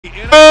Oh!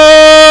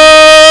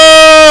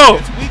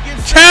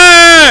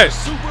 Chad!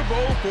 Super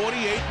Bowl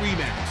 48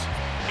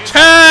 rematch.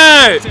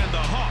 Chad!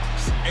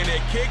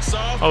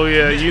 Oh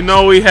yeah, you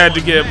know we had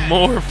to get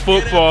more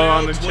football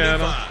on the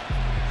channel.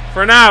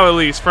 For now, at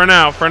least. For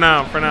now. I'm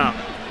not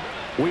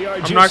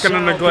going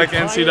to neglect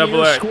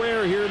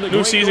NCAA.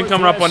 New season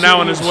coming up on that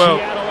one as well.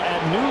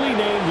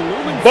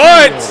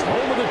 But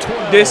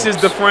this is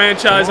the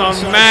franchise on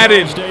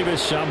Madden.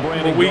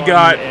 What we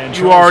got,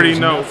 you already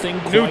know.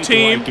 New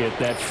team.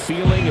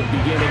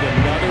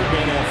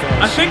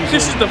 I think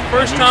this is the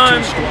first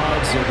time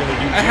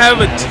I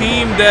have a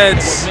team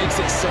that's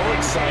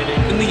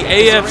in the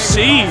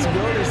AFC.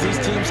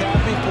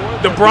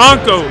 The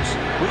Broncos.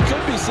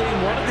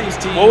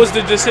 What was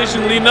the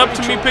decision leading up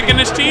to me picking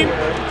this team?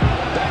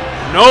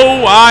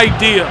 No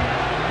idea.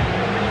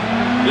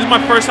 This is my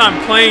first time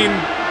playing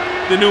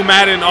the new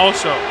Madden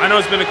also. I know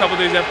it's been a couple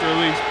days after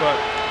release, but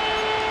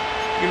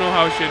you know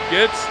how shit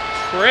gets.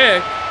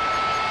 Trick.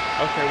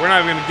 Okay, we're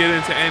not even going to get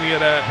into any of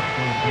that.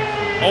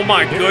 Oh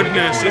my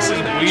goodness, this is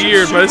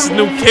weird, but this is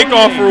new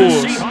kickoff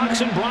rules.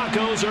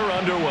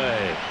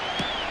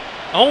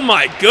 Oh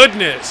my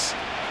goodness.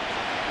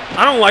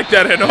 I don't like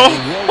that at all.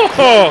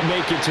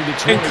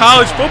 In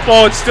college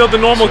football, it's still the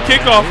normal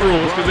kickoff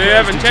rules because they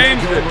haven't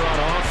changed it.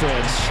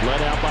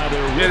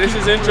 Yeah, this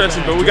is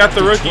interesting, but we got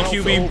the rookie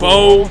QB,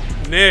 Bo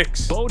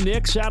Nix. Bo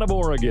Nix out of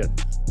Oregon.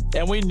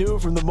 And we knew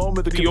from the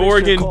moment the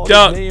Oregon called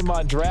Duck. his name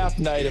on draft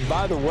night, and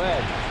by the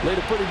way, laid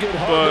a pretty good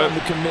hug on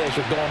the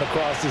commission going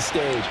across the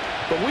stage.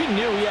 But we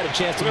knew he had a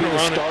chance to be the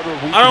starter.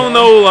 I don't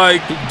know,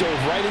 like... He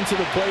dove right into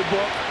the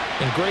playbook,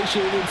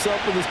 ingratiated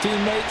himself with his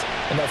teammates,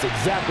 and that's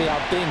exactly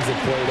how things have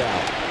played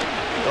out.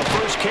 The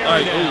first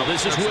carry now,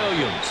 this is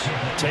Williams.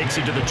 Takes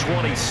it to the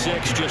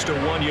 26, just a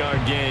 1-yard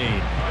gain.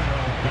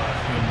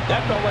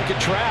 That felt like a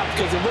trap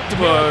because it looked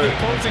to me like the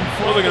opposing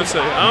what was I going to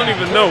say? I don't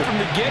even know. From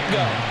the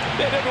get-go.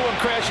 They had everyone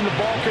crashing the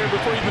ball carrier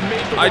before he even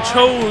made the I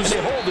chose... and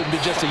they hold him to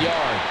just a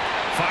yard.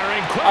 Firing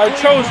I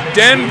chose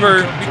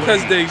Denver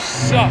because they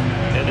suck.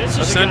 And this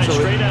is a guy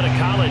straight out of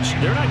college.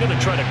 They're not going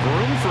to try to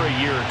groom for a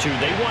year or two.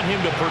 They want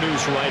him to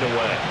produce right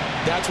away.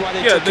 That's why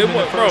they took him in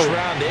the first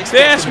round.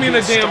 They asked me in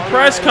the damn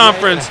press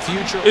conference,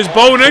 is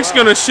Bo Nix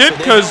going to sit?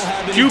 Because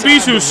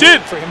QBs who sit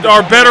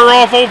are better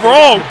off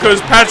overall because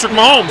Patrick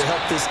Mahomes.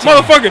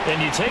 Motherfucker,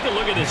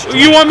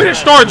 you want me to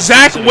start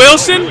Zach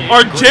Wilson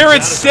or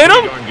Jarrett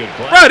Stidham?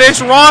 Bro,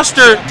 this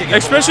roster,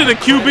 especially the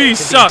QBs,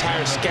 suck.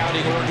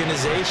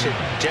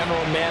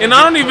 And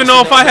I don't even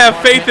know if I have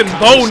faith in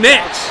Bo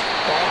Nix.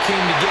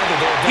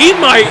 He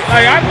might,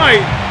 like, I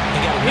might.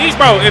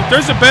 Bro, if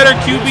there's a better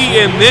QB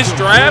in this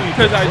draft,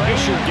 because I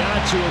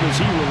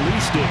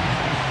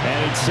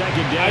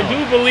do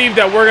believe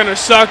that we're going to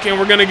suck and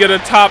we're going to get a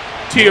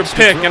top-tier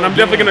pick, and I'm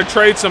definitely going to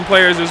trade some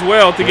players as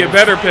well to get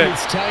better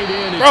picks.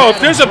 Bro, if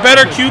there's a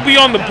better QB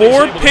on the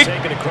board, pick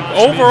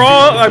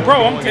overall, like,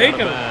 bro, I'm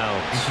taking him.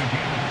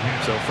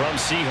 So from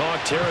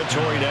Seahawk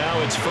territory now,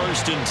 it's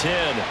 1st and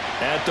 10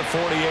 at the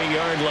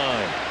 48-yard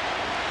line.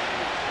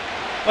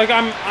 Like,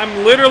 I'm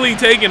literally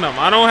taking them.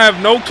 I don't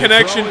have no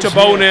connection to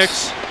Bo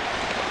Nix.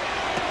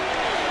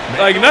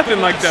 Like,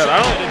 nothing like that.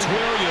 I don't.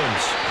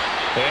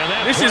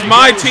 This is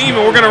my team,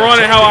 and we're going to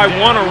run it how I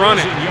want to run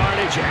it.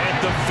 Yardage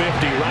at the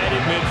 50, right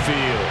at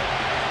midfield.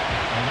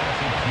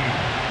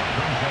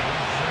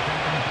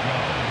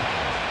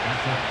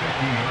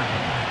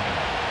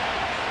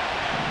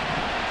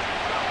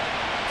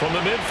 From the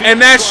midfield. And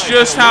that's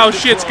just how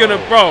shit's going to,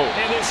 bro.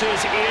 And this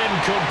is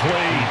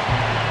incomplete.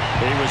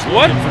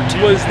 What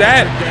was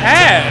that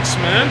pass,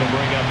 man?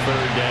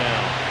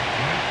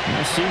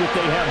 Let's see what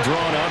they have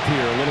drawn up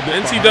here. A little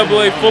bit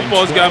NCAA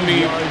football's got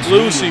me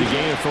loosey.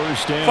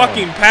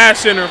 Fucking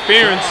pass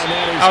interference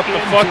out the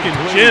fucking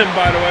gym,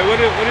 by the way.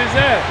 What is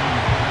that?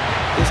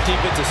 This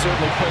defense has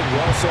certainly played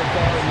well so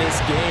far in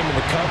this game, and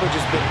the coverage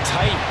has been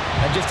tight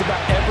at just about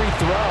every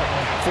throw.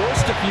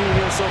 Forced a few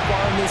here so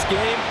far in this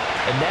game,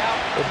 and now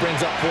it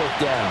brings up 4th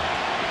down.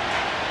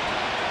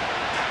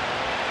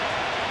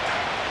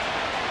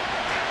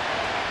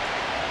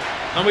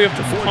 Now we have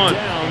to punt.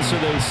 Down, so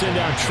they send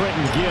out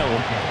Trenton Gill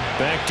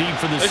back deep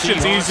for the That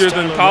shit's easier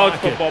than college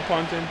football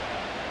punting.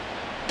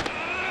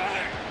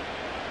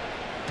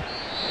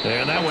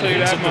 And that one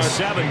hits at the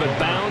 7, but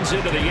bounds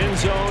into the end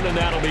zone, and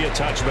that'll be a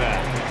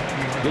touchback.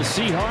 The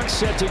Seahawks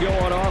set to go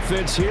on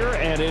offense here,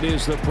 and it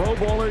is the Pro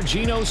Bowler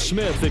Geno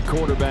Smith at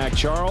quarterback,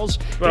 Charles,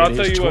 but I'll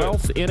tell you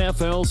 12th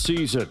NFL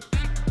season.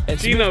 And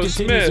Geno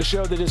continues to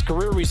show that his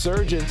career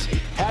resurgence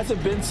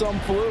hasn't been some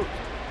fluke.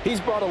 He's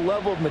brought a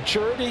level of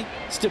maturity,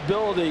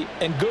 stability,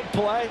 and good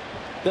play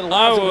that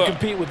allows him to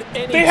compete with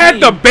any They had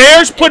the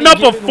Bears putting up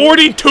a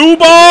 42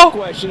 ball?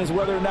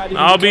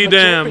 I'll be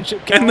damned.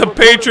 And the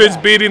Patriots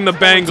beating the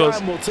Bengals.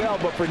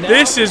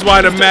 This is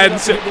why the Madden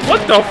said,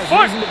 what the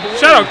fuck?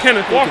 Shout out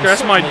Kenneth Walker,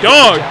 that's my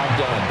dog.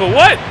 But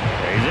what?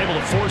 He's able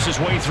to force his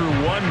way through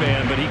one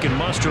man, but he can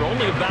muster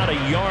only about a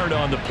yard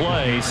on the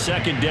play.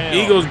 2nd down.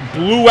 Eagles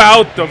blew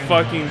out the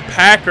fucking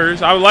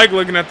Packers. I like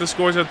looking at the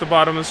scores at the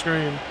bottom of the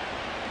screen.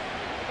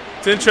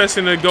 It's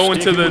interesting to go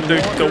into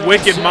the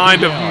wicked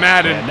mind of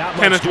Madden.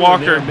 Kenneth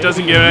Walker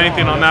doesn't get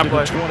anything on that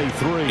play.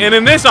 And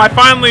in this, I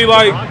finally,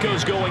 like,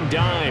 Broncos going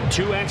dime.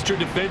 2 extra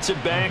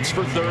defensive backs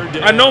for third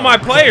down. I know my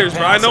players,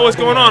 bro. I know what's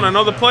going on. I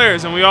know the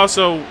players. And we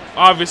also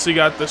obviously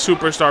got the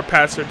superstar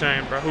Pat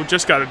Surtain, bro, who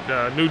just got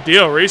a new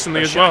deal recently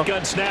as well.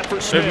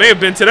 It may have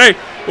been today.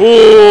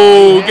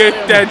 Ooh,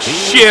 get that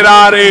shit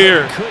out of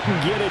here.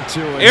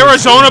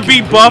 Arizona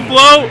beat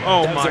Buffalo?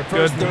 Oh, my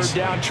goodness. Third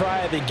down try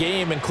of the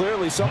game, and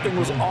clearly something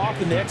was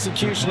off in the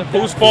execution of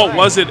whose fault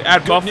was it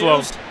at Buffalo?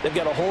 News, they've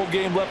got a whole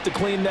game left to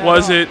clean that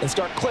was up it and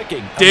start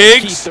clicking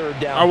Diggs, or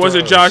was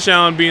it Josh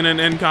Allen being an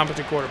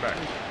incompetent quarterback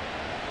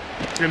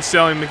and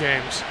selling the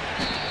games?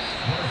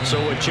 So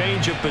a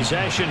change of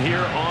possession here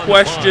on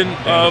question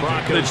the of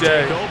the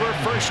day. Over,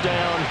 first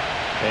down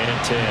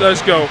and 10.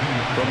 Let's go.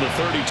 From the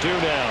 32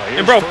 now.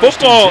 And bro,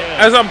 football,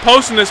 as I'm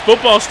posting this,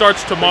 football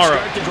starts tomorrow.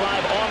 Start the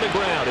drive on the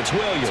ground. It's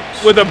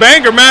Williams. With a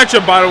banger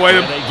matchup, by the way,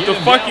 the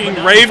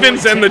fucking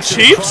Ravens and the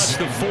Chiefs.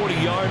 The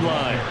 40-yard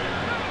line.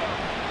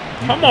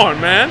 Come on,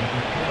 man.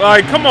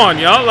 Like, come on,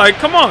 y'all. Like,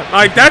 come on.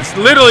 Like, that's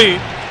literally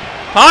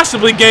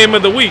possibly game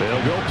of the week.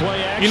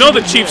 You know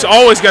the Chiefs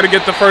always got to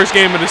get the first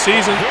game of the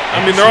season.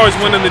 I mean, they're always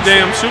winning the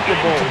damn Super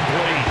Bowl.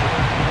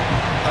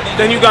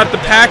 Then you got the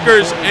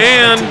Packers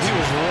and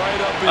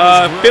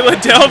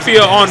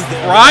Philadelphia on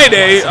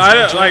Friday.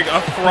 Like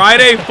a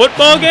Friday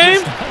football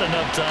game? Not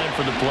enough time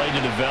for the play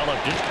to develop.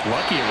 Just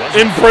lucky it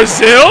wasn't. In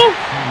Brazil?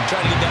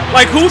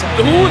 Like, who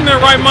in their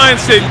right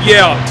mind said,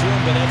 yeah,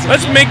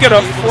 let's make it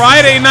a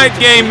Friday night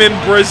game in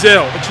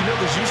Brazil? But you know,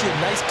 there's usually a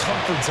nice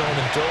comfort zone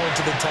in throwing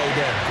to the tight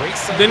end. Great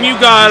side then you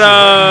line.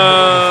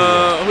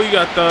 got, who you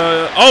got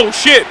oh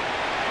shit.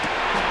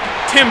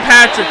 Tim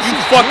Patrick, you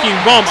fucking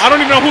bum. I don't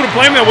even know who to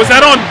blame that. Was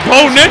that on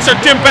Bo Nix or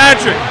Tim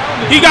Patrick?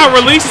 He got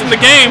released in the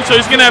game, so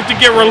he's going to have to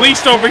get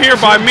released over here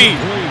by me.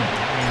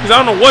 Because I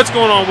don't know what's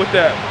going on with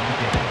that.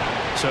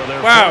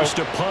 Wow.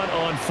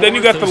 Then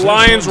you got the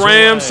Lions,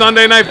 Rams,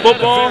 Sunday Night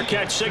Football.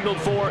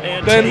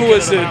 Then who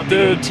is it?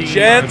 The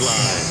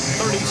Jets.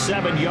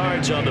 37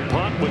 yards on the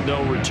punt with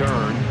no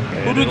return.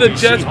 Who do the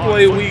Jets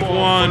play week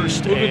 1?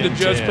 Who do the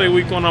Jets play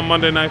week 1 on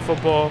Monday Night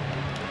Football?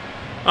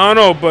 I don't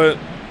know, but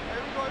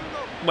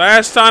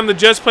last time the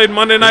Jets played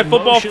Monday Night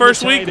Football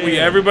first week,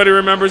 everybody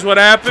remembers what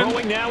happened.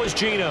 Throwing now is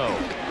Gino.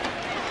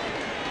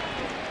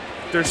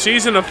 Their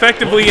season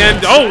effectively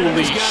ended.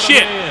 Holy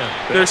shit!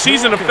 Their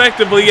season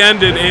effectively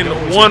ended in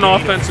one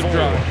offensive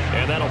drive.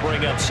 And that'll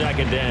bring up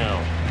second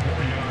down.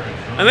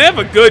 And they have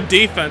a good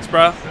defense,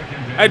 bro.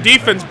 That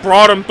defense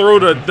brought them through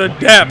the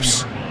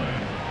depths.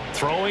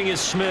 Throwing is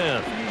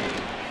Smith.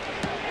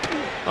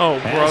 Oh,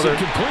 brother.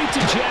 Complete to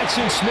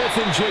Jackson Smith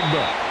and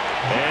Jigba.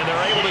 And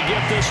they're able to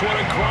get this one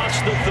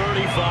across the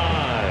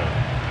 35.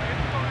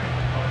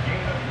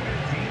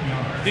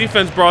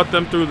 Defense brought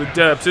them through the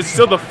depths. It's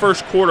still the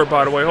first quarter,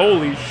 by the way.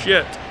 Holy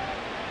shit.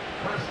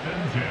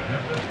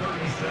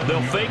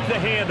 They'll fake the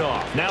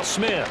handoff. Now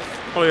Smith.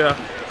 Oh, yeah.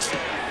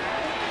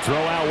 Throw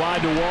out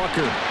wide to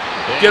Walker.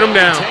 Get him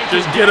down.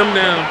 Just get him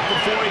down.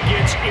 Before he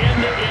gets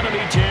into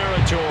enemy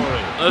territory.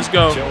 Let's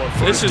go.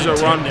 This is a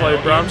run play,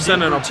 bro. I'm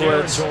sending a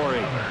blitz.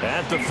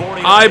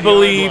 I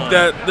believe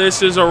that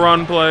this is a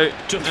run play,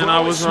 and I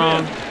was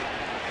wrong.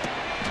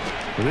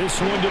 This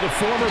one to the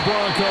former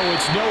Bronco.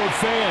 It's Noah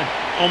Fant.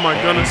 Oh my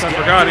goodness, I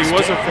forgot he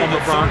was a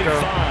former Bronco.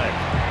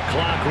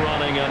 Clock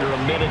running under a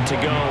minute to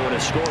go in a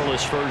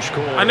scoreless first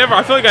quarter.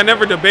 I feel like I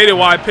never debated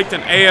why I picked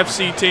an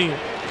AFC team.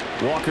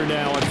 Walker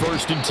now on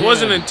 1st and 10. It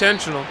wasn't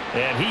intentional.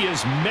 And he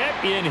is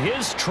met in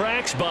his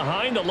tracks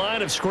behind the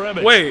line of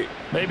scrimmage. Wait.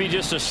 Maybe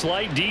just a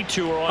slight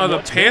detour on Are the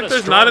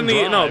Panthers not in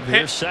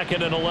the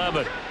second and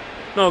 11.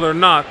 No, they're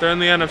not. They're in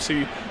the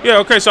NFC. Yeah,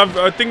 okay, so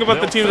think about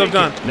the teams I've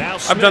done.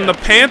 I've done the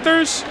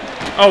Panthers.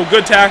 Oh,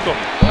 good tackle.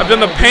 I've done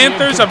the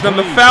Panthers. I've done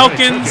the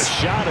Falcons.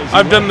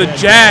 I've done the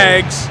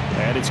Jags.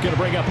 And it's going to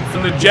bring up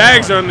and the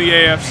Jags are in the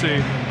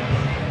AFC.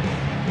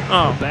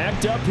 Oh.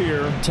 Backed up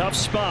here. Tough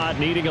spot.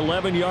 Needing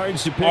 11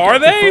 yards to pick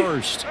up the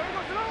first.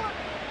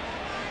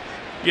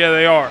 Yeah,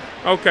 they are.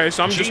 Okay,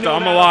 so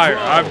I'm a liar.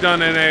 I've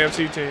done an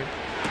AFC team.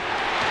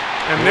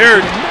 And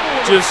they're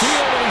just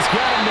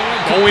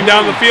going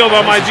down the field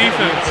on my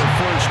defense.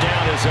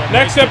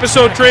 Next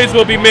episode, trades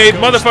will be made.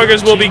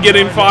 Motherfuckers will be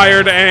getting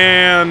fired,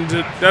 and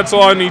that's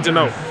all I need to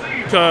know.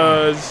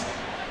 Because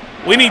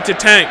we need to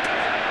tank.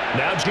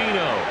 Now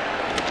Gino.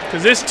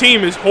 Because this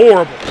team is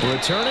horrible.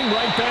 Returning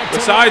right back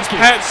besides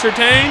Pat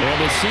Surtain,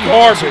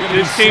 garbage.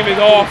 This team is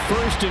awful.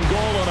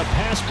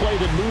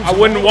 I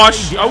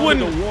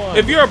wouldn't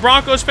if you're a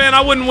Broncos fan,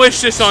 I wouldn't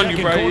wish this on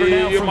you, bro.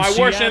 You're my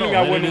worst enemy.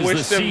 I wouldn't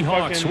wish them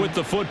Seahawks with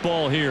the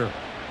football here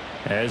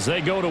as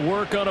they go to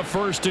work on a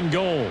 1st and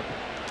goal.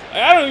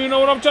 I don't even know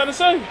what I'm trying to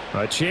say.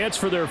 A chance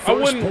for their first I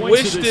wouldn't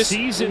wish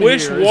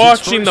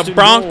watching the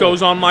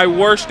Broncos on my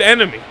worst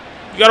enemy.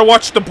 You got to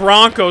watch the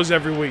Broncos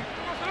every week.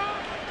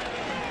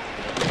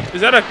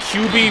 Is that a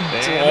QB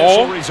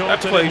draw?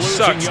 That play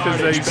sucks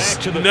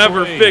because they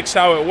never fix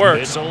how it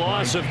works. It's a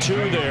loss of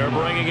 2 there,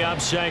 bringing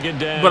up second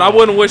down. But I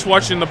wouldn't wish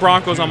watching the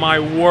Broncos on my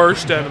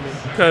worst enemy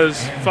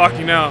because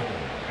fucking hell.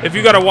 If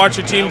you got to watch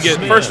your team get,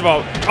 first of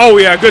all, oh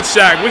yeah, good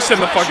sack. We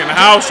send the fucking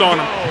house on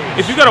them.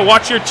 If you got to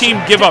watch your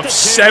team give up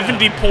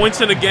 70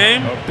 points in a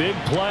game,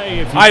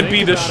 I'd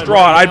be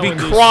distraught. I'd be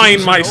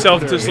crying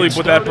myself to sleep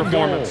with that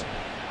performance.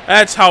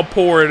 That's how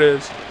poor it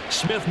is.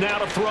 Smith now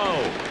to throw.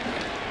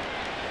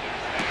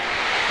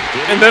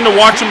 And then to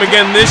watch them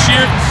again this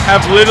year,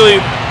 have literally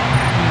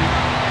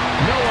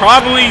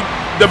probably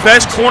the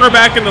best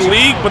cornerback in the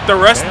league, but the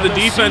rest of the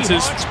defense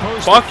is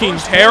fucking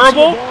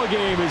terrible.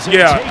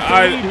 Yeah,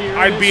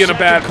 I'd be in a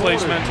bad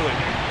place mentally.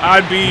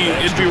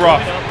 It'd be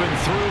rough.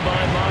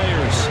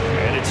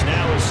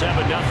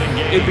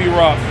 It'd be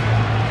rough.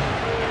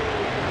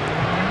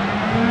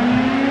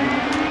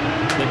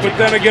 But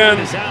then again,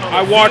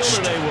 I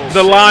watched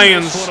the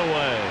Lions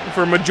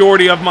for a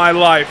majority of my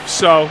life,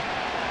 so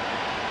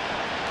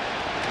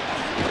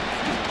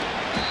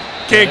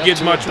can't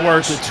get much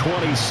worse.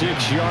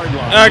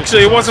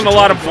 Actually, it wasn't a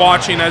lot of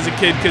watching as a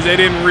kid because they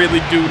didn't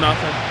really do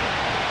nothing.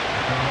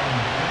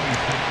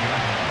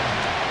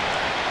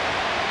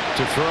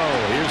 To throw,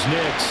 here's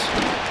Nix.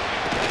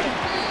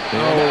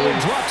 Oh,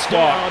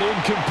 fuck.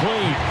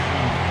 Incomplete.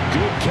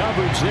 Good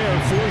coverage there,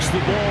 forced the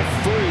ball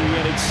free,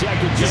 and it's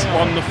second down. Just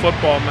run the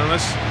football, man.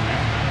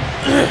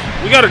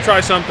 We got to try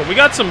something. We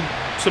got some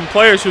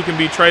players who can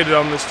be traded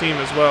on this team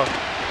as well.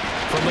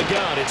 From the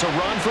gun, it's a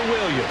run for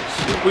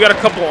Williams. We got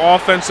a couple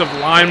offensive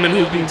linemen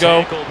who can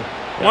go.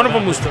 One of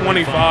them was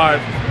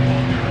 25.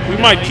 We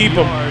might keep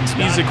him.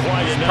 He's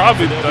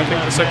probably, I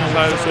think, the second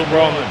highest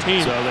overall on the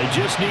team.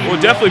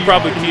 We'll definitely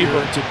probably keep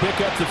him. To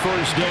pick up the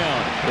first down.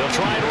 They'll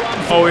try and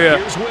run Oh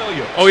yeah.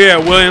 Oh yeah,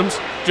 Williams,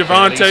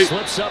 Javonte.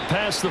 Slips up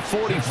past the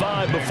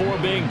 45 before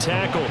being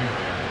tackled.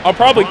 I'll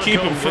probably keep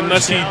him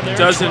unless he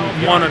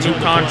doesn't want a new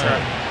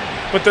contract.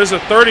 But there's a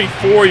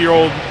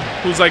 34-year-old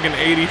who's like an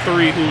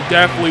 83 who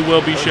definitely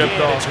will be shipped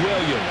off.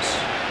 Williams.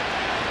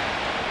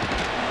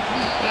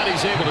 And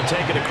he's able to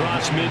take it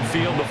across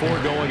midfield before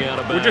going out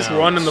of bounds. We're just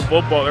running the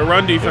football. Their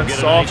run defense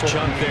is awful. Nice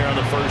chunk there on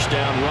the first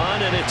down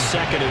run, and it's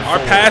second and 4. Our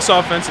pass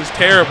offense is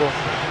terrible.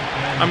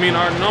 I mean,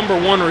 our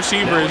 #1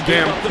 receiver is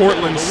damn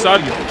Cortland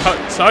Sutton.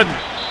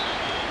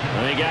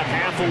 And he got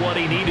half of what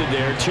he needed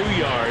there, 2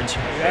 yards,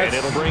 and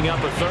it'll bring up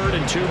a 3rd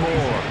and 2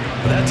 more.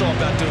 That's all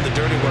about doing the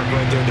dirty work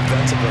right there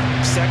defensively.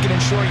 Second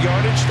and short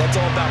yardage, that's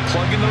all about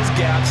plugging those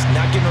gaps,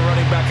 not giving the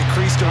running back a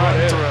crease to run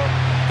through.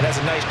 And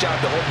that's a nice job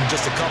to hold him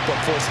just a couple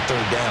and force the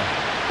 3rd down.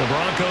 The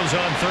Broncos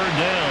on 3rd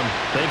down.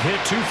 They've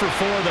hit 2 for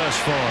 4 thus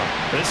far.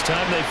 This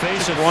time they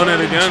face a run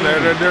it again.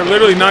 They're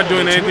literally not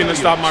doing anything to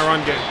stop my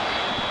run game.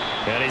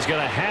 And he's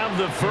going to have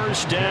the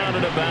first down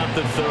at about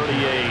the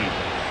 38.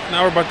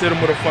 Now we're about to hit him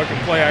with a fucking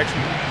play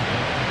action.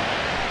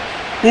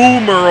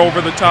 Boomer over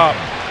the top.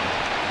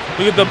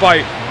 Look at the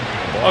bite.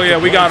 Oh yeah,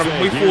 we got him.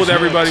 We fooled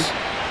everybody.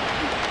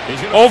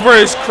 Over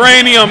his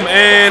cranium,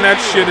 and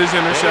that shit is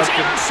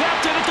intercepted.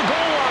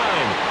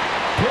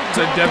 Is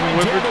that Devin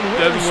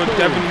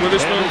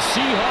Witherspoon?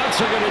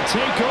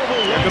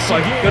 Yeah, good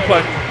play. Good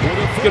play.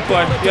 Good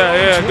play.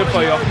 Yeah, good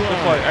play, y'all.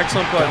 Good play.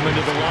 Excellent play.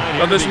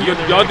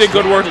 Y'all did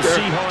good work there.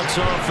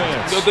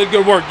 Y'all did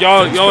good work.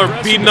 Y'all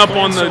are beating up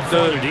on the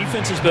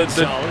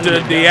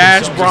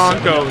ass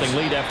Broncos.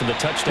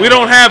 We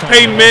don't have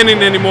Peyton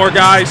Manning anymore,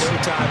 guys.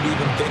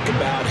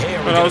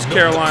 But that was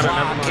Carolina.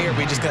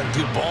 We just got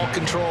good ball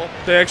control.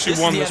 They actually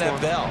won this one.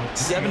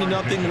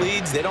 70-0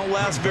 leads. They don't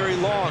last very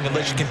long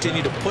unless you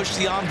continue to push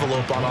the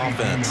envelope on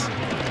offense.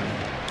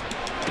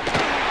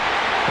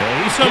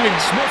 You tell me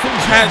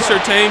Pat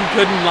Surtain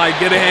couldn't like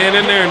get a hand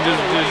in there and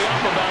just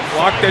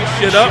lock that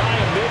shit up?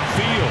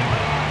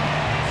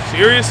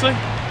 Seriously?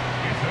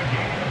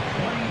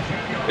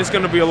 It's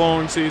going to be a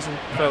long season,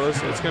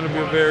 fellas. It's going to be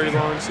a very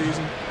long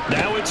season.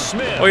 Now it's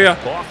Smith. Oh yeah.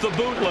 Off the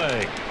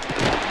bootleg.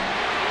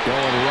 Going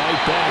right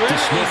back to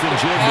Smith and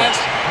Jigba.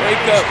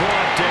 Breakup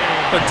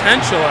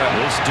potential at.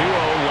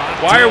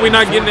 Why are we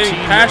not getting any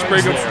pass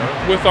breakups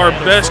with our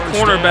best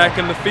cornerback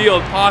in the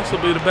field,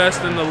 possibly the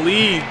best in the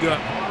league?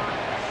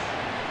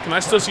 Can I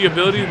still see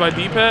abilities by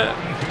D-Pat?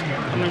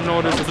 I don't even know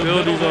what his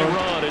abilities are.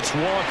 It's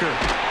Walker.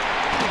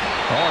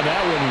 Oh,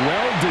 that one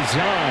well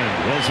designed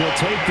as he'll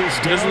take this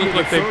down. Doesn't look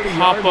like they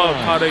pop up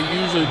how they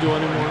usually do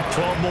anymore.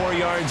 12 more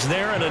yards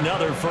there and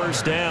another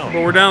first down.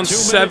 But we're down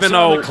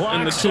 7-0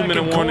 in the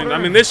 2-minute warning. I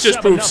mean, this just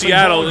proves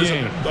Seattle is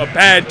a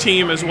bad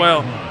team as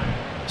well.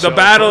 The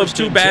battle of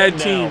 2 bad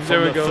teams.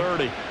 There we go.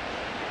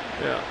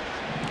 Yeah.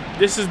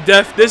 This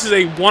is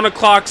a 1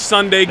 o'clock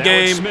Sunday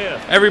game.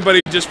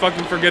 Everybody just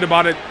fucking forget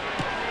about it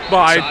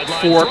by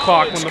 4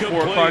 o'clock when the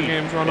 4 o'clock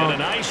games run on.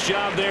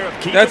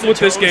 That's what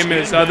this game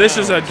is. This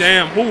is a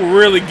damn. Who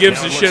really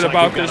gives a shit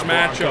about this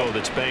matchup?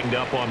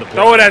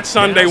 Throw it at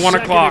Sunday 1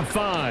 o'clock.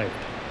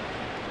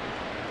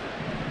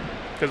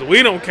 Because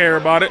we don't care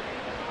about it.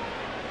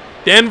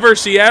 Denver,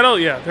 Seattle,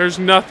 yeah. There's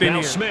nothing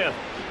here.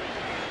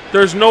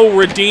 There's no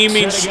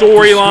redeeming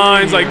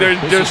storylines. Like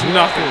there's just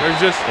nothing.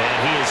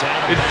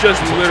 It's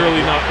just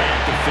literally nothing.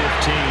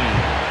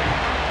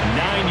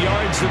 9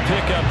 yards to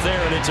pick up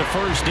there, and it's a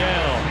first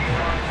down.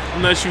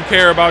 Unless you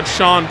care about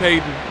Sean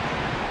Payton.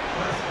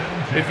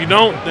 If you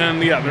don't,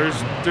 then yeah,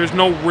 there's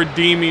no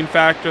redeeming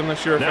factor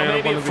unless you're a fan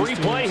of one of these teams.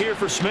 Free play here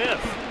for Smith.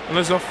 And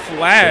there's a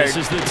flag. This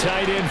is the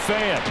tight end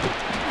fan.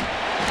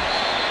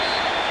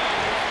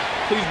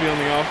 Please be on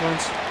the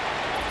offense.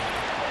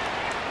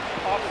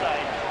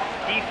 Offside.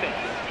 Defense.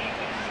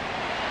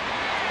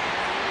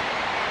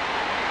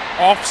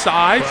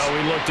 Offsides?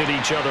 Well, we looked at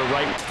each other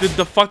right. Did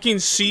the fucking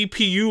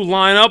CPU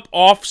line up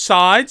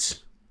offsides?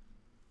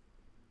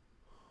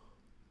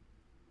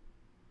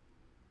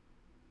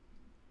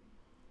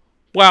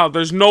 Wow,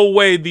 there's no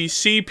way the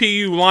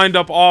CPU lined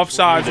up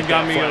offsides and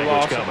got me a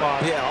loss of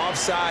 5. Yeah,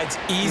 offsides,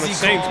 easy. The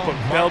Saints put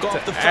belt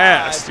to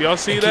ass. Y'all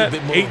see that?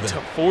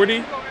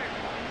 8-40.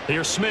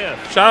 Here's Smith.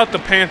 Shout out the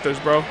Panthers,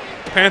 bro.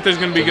 Panthers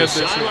gonna be good this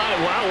year.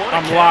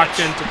 I'm locked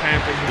into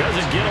Panthers.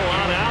 Doesn't get a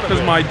lot out of it.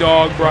 Because my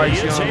dog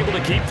Bryce He is Young. able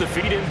to keep the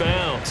feet in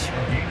bounds.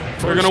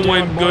 They're gonna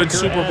win good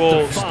Super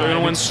Bowls. They're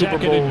gonna win Super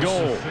Bowls.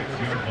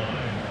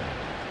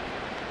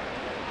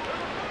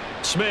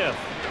 Smith.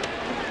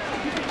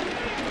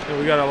 Yeah,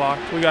 we got it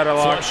locked. We got it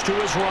locked. To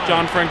his right.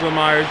 John Franklin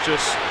Myers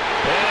just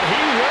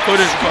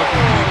couldn't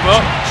fucking keep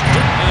up.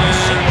 And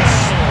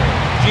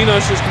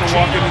Gino's just gonna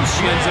walk into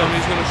the end zone.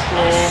 He's gonna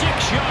stroll.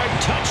 6-yard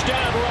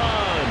touchdown run.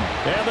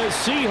 And the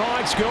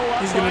Seahawks go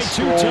up. He's gonna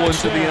stroll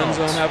into the end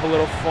zone, have a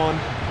little fun.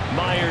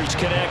 Myers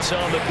connects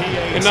on the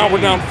PAT. And now we're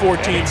down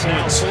 14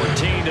 points.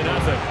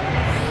 14-0.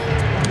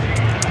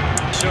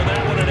 So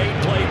that one an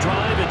 8-play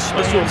drive.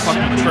 Let's do a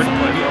fucking trick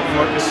play, bro.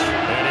 Fuck it.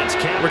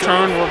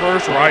 Return,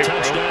 reverse, right,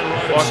 bro.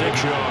 Fuck it.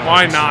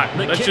 Why not?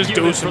 Let's just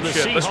do some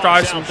shit. Let's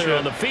try some shit.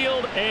 On the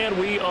field, and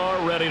we are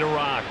ready to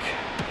rock.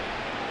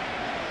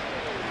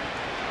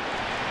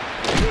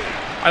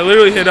 I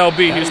literally hit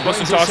LB. He was supposed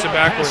to toss it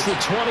backwards. The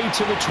 20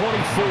 to the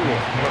 24.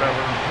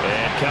 Whatever.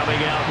 And coming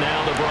out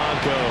now, the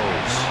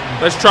Broncos.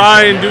 Let's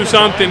try and do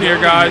something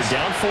here, guys.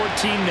 Down 14-0.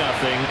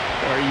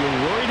 Are you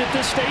worried at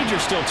this stage or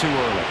still too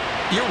early?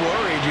 You're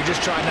worried. You're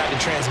just trying not to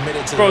transmit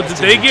it to Bro, the rest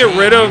did they of the get team.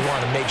 rid of You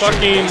want to make fucking...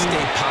 sure they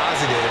stay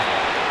positive,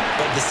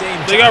 but at the same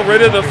time, They got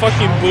rid of the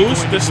fucking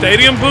boost, the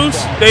stadium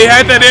boost. They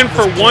had that in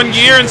for 1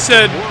 year and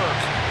said,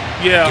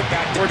 yeah,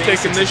 we're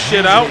taking this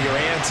shit out.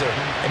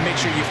 And make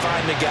sure you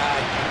find the guy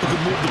who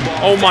can move the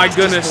ball Oh my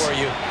goodness. for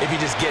you if you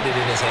just get it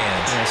in his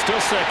hands. Yeah, still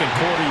second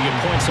quarter. You get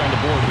points on the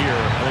board here.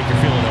 I think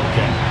you're feeling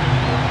okay.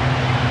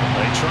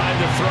 They tried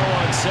to throw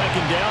on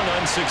second down,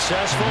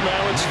 unsuccessful.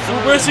 Now it's third.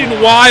 We're missing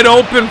wide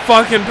open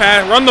fucking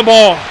pass. Run the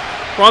ball.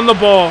 Run the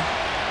ball.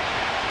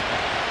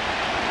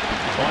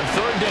 On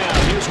third down,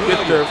 here's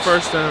Get there,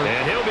 first down.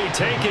 And he'll be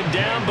taken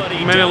down, but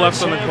he Minute does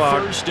left on the have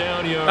clock. first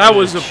down yardage. That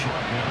was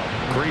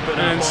Creeping an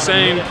up on a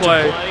insane minute to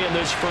play in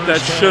this first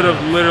that down. should have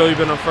literally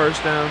been a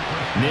first down.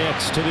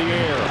 Next to the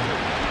air.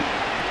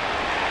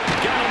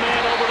 Got a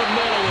man over the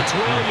middle. It's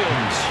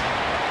Williams.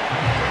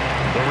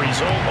 The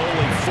result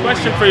only 4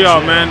 Question for y'all,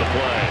 man.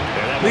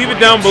 Leave it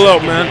down below,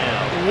 man.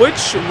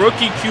 Which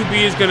rookie QB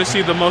is going to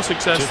see the most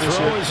success this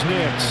year?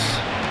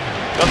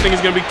 Y'all think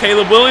it's going to be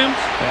Caleb Williams?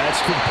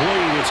 That's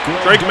complete. It's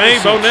Drake May,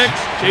 Bo Nix,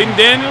 Jaden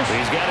Daniels?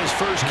 He's got his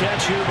first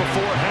catch here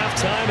before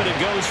halftime, and it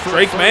goes for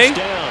Drake a May?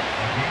 first down.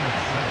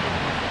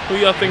 Who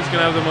y'all think is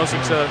going to have the most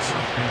success?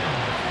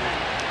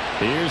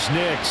 Here's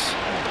Nix.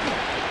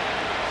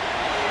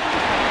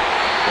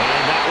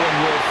 And that one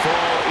will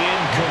fall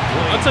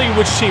incomplete. I'll tell you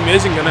which team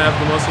isn't going to have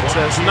the most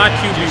success. Not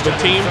QB, but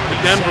team, the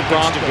Denver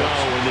Broncos.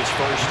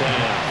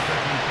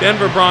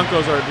 Denver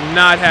Broncos are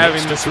not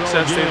having the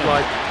success they'd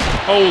like.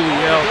 Holy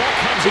hell.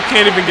 We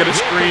can't even get a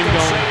screen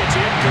going.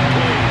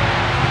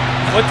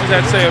 What does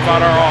that say about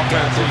our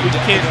offense? If we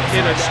can't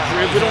hit a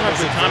screen, we don't have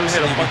the time to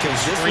hit a fucking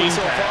screen so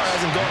far pass.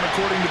 hasn't gone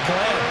according to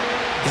plan.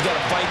 He's got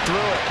to fight through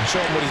it and show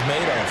him what he's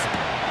made of.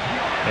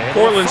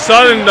 Cortland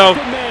Sutton, though,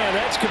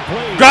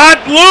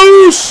 got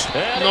loose!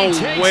 No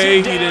way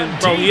he didn't.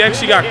 Bro, he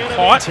actually got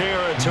caught.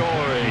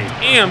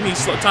 Damn, he's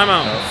slow.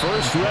 Timeout.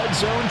 First red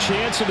zone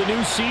chance of the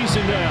new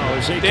season now.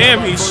 As they Damn,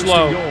 come up he's first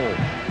slow. and goal.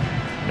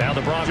 Now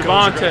the Broncos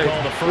Javonte, are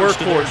call the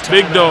first of their workhorse,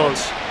 big dog.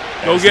 timeouts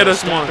Go as get they us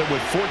stop one. it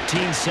with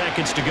 14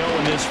 seconds to go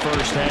in this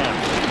first half.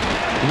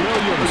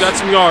 Williams We got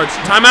some yards.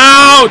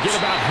 Timeout! get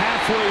about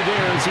halfway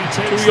there as he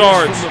takes 2 this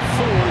yards. from the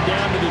 4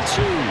 down to the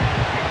 2.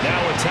 Now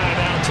a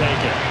timeout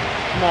taken.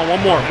 Come on,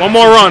 one more. One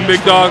more run,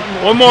 big dog.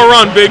 One more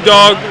run, big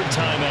dog. Another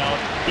timeout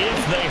if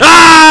they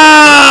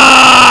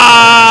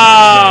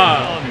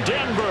Ah! down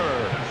Denver.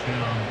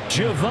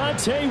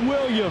 Javonte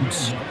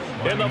Williams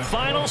in the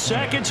final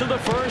seconds of the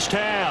first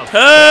half.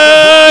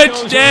 Touchdown,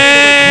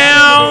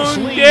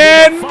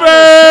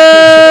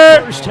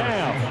 Denver!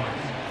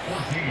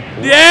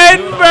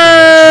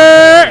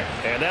 Denver!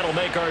 And that'll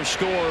make our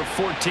score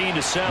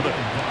 14-7.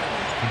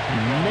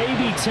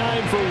 Maybe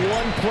time for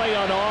one play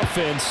on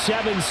offense.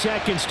 7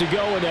 seconds to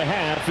go in the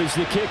half as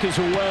the kick is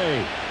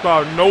away.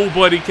 Bro,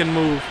 nobody can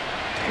move.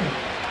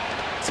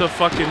 It's a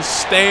fucking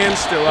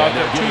standstill out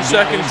there. 2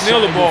 seconds, kneel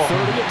the ball.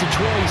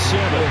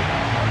 30-27.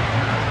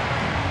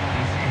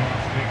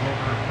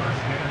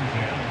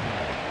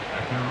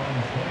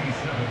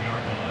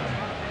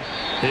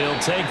 He'll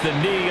take the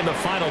knee, and the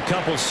final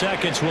couple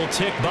seconds will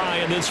tick by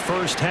in this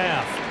first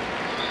half.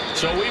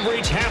 So we've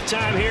reached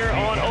halftime here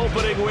on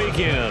opening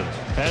weekend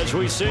as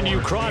we send you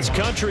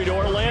cross-country to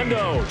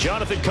Orlando.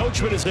 Jonathan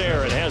Coachman is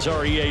there and has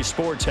our EA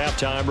Sports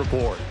halftime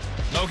report.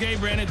 Okay,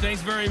 Brandon,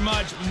 thanks very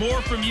much.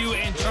 More from you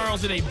and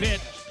Charles in a bit.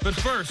 But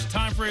first,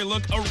 time for a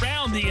look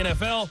around the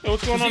NFL. Hey,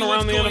 what's going on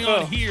around the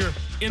NFL? Here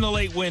in the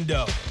late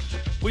window.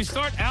 We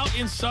start out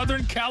in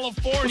Southern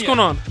California. What's going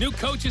on? New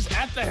coaches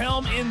at the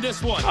helm in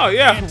this one. Oh,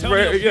 yeah.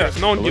 Yeah,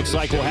 no one looks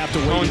like we'll have to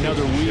wait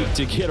another week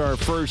to get our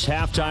first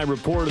halftime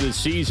report of the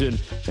season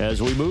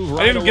as we move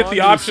right I didn't get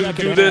the option to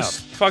do this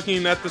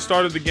fucking at the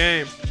start of the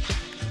game.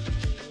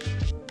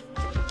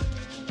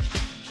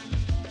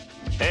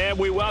 And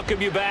we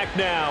welcome you back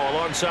now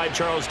alongside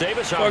Charles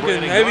Davis.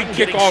 Fucking heavy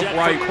kickoff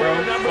right,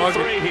 bro. Number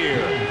 3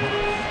 here.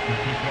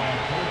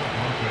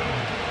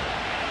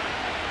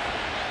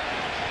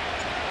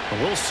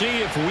 We'll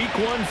see if week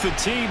 1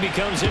 fatigue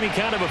becomes any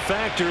kind of a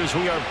factor as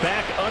we are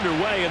back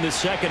underway in the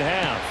second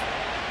half.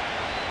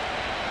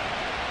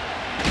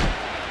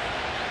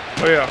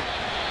 Oh, yeah.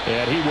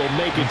 And he will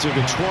make it to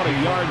the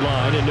 20-yard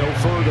line and no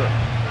further.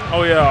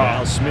 Oh, yeah.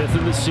 Now Smith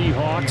and the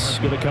Seahawks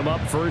going to come up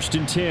 1st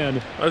and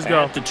 10. Let's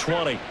go. At the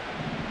 20.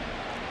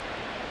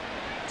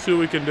 See what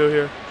we can do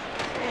here.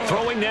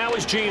 Throwing now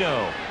is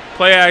Geno.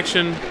 Play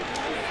action.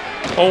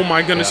 Oh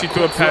my goodness, he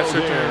threw a pass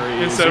right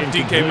there. Instead of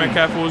DK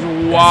Metcalf, it was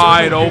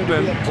wide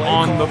open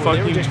on the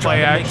fucking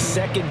play action.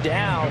 Second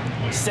down,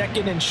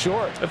 second and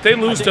short. If they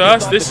lose to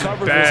us, this is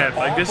bad.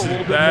 Like, this is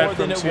bad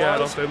from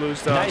Seattle if they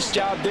lose to us. Nice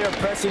job there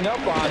pressing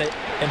up on it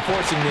and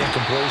forcing the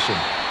incompletion.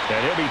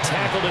 And he'll be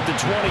tackled at the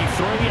 23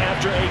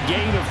 after a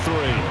gain of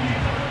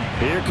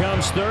 3. Here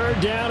comes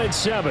 3rd down at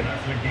 7.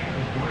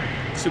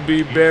 This would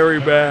be very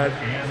bad.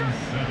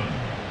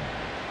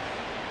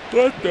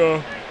 What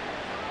the?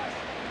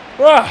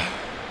 Ah.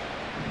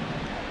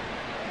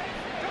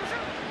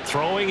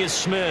 Throwing is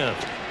Smith.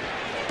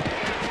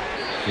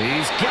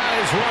 He's got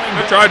his running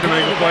back. I tried to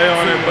make a play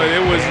on it, but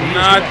it was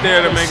not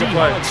there to make a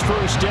play.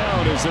 First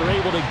down as they're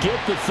able to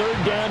get the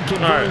 3rd down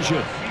conversion.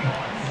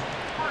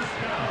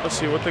 Right. Let's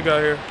see what they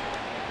got here.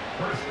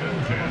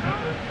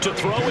 To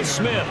throw is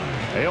Smith.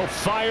 He'll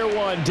fire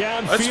one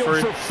downfield. That's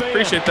free. For fair.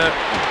 Appreciate that.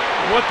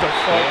 What the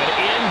fuck? And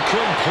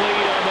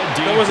incomplete on the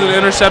deep. That wasn't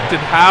intercepted.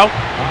 How?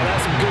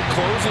 That's some good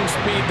closing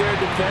speed there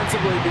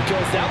defensively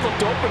because that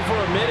looked open for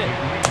a minute.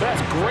 That's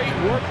great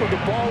work with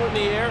the ball in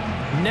the air.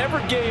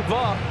 Never gave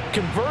up.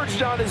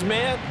 Converged on his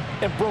man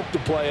and broke the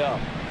play up.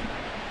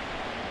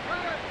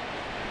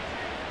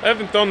 I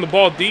haven't thrown the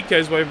ball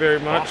DK's way very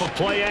much. Off of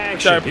play action.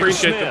 Which I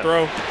appreciate the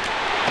throw.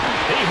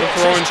 The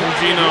throwing from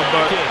Geno,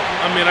 but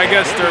I mean, I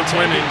guess they're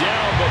winning.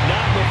 Down, but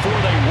not before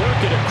they work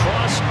it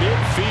across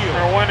midfield.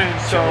 They're winning,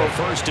 so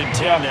 1st and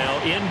 10 now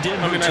in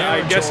Denver. I mean,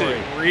 I guess it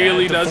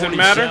really doesn't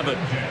matter.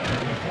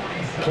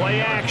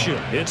 Play action.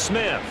 It's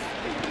Smith.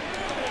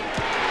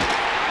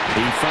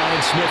 He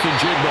finds Smith and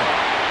Jigba.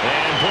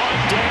 And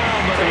brought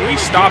down. Can we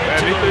stop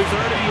everything?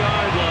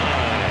 30-yard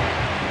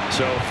line.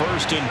 So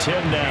 1st and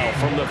 10 now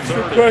from the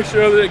 30.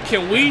 Question,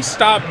 can we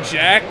stop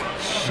jack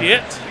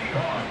shit?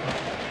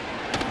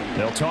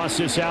 They'll toss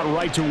this out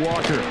right to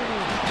Walker.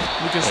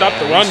 We can stop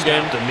the run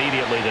game.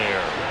 Immediately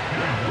there.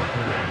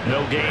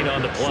 No gain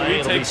on the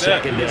play. So we take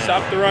that. We can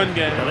stop the run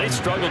game. Now, they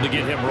struggled to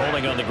get him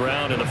rolling on the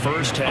ground in the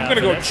first half. I'm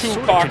going to go chew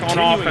clock on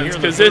offense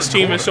because this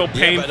team is so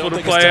painful to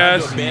play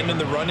as. To abandon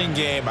the running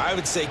game. I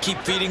would say keep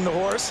feeding the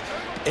horse,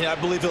 and I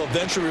believe he'll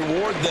eventually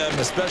reward them,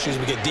 especially as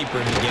we get deeper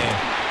into the game.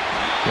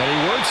 And he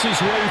works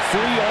his way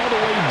free all the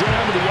way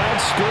down to the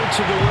outskirts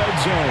of the red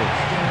zone.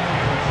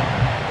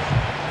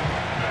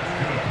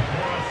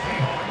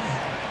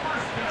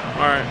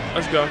 All right,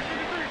 let's go.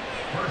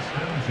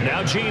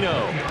 Now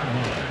Geno.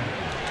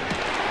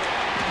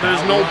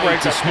 There's no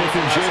break to Smith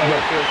and Jigba.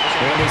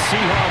 And the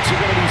Seahawks are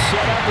going to be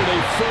set up with a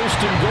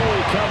 1st and goal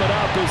coming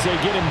up as they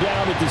get him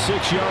down at the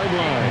 6-yard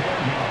line.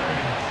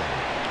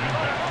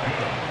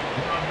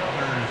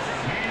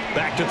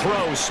 Back to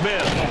throw,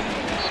 Smith.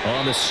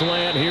 On the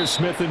slant, here's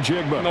Smith and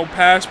Jigba. No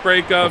pass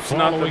breakups,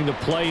 following nothing. The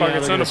play now,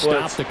 they're going to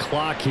stop the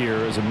clock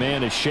here as a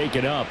man is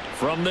shaken up.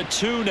 From the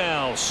 2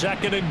 now,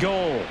 2nd and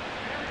goal.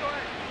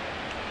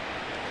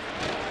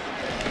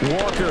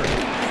 Walker.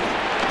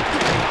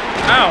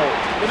 Ow.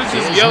 What is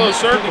this yellow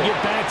circle? To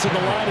get back to the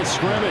line of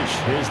scrimmage.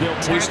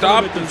 We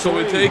stopped them, so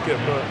we take it.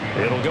 But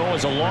it'll go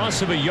as a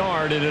loss of a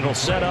yard, and it'll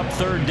set up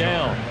 3rd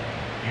down.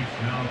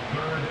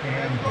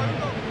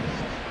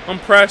 I'm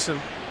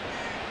pressing.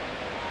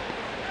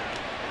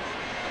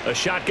 A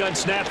shotgun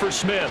snap for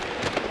Smith.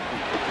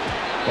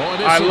 Oh,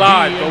 I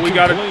lied, but we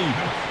got it.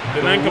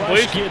 The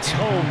rush gets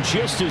home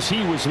just as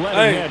he was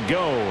letting that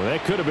go.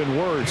 That could have been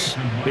worse.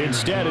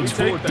 Instead, it's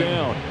 4th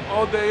down.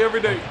 All day,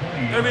 every day,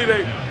 any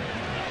day.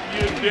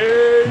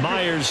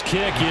 Myers'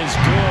 kick is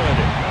good.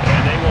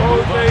 And they will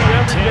move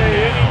up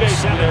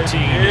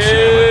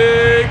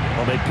 10-17.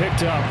 Well, they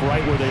picked up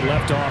right where they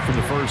left off in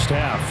the first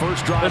half.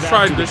 First drive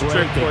after the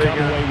break, they come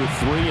away with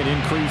 3 and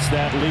increase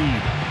that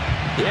lead.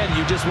 Yeah, and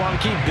you just want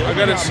to keep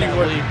building on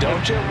that lead,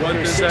 don't you? What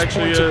this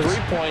actually is.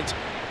 3 points.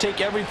 Take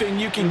everything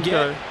you can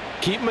get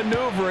Keep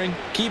maneuvering,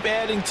 keep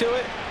adding to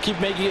it, keep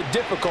making it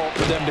difficult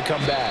for them to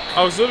come back.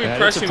 I was literally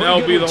pressing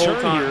LB the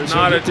whole time.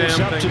 Not a damn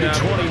thing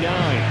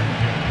happened.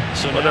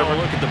 So now we'll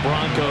look at the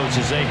Broncos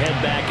as they head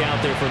back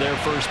out there for their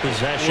first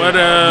possession.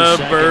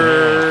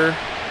 Whatever.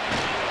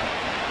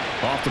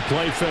 Off the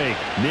play fake,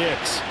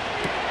 Nix.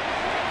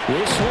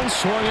 This one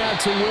swung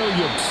out to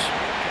Williams.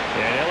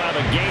 And he'll have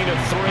a gain of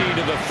 3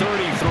 to the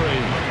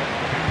 33.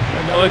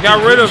 Well, they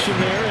got rid of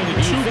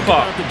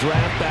Tupac. The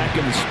draft back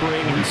in the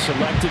spring, he's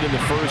selected in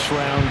the first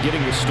round,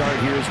 getting the start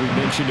here as we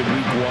mentioned in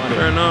week 1.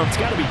 Fair enough. It's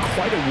got to be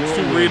quite a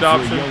whirlwind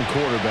for a young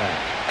quarterback.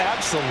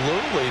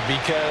 Absolutely,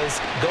 because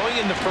going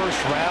in the first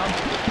round,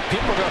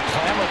 people are going to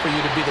clamor for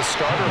you to be the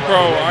starter.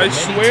 Bro, I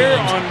swear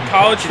on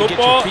college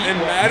football and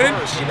Madden,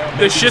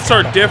 the shits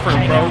are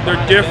different, bro.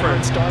 They're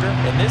different.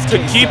 To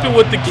keep it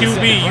with the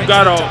QB, you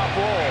got to...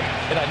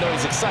 And I know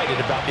he's excited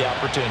about the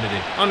opportunity.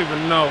 I don't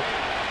even know.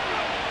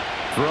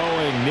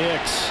 Throwing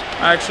Nix.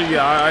 Actually,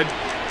 yeah,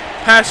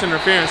 pass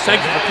interference.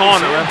 Thank you for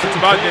calling it, ref. It's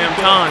about damn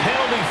time.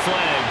 Penalty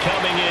flag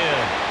coming in.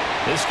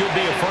 This could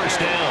be a first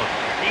down.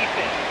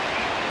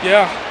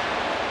 Yeah.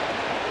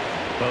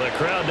 Well, the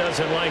crowd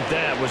doesn't like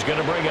that. Was going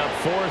to bring up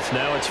 4th.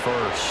 Now it's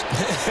 1st.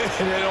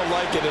 They don't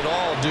like it at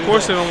all, dude. Of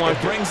course they don't like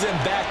it. It brings them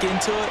back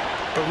into it,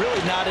 but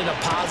really not in a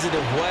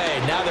positive way.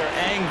 Now they're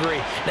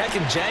angry. That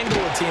can jangle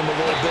a team a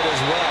little bit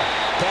as well.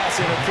 Pass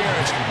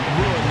interference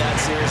ruined that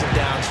series of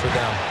downs for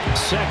them.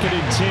 2nd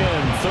and 10,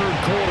 3rd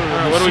quarter.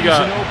 All right, what do we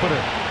got? Opener.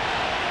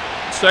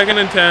 2nd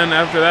and 10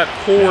 after that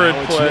horrid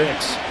play.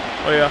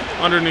 Oh, yeah,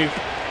 underneath.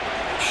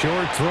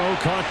 Short throw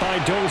caught by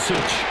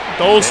Dulcich.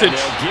 Dulcich.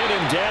 Get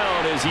him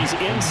down as he's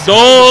inside.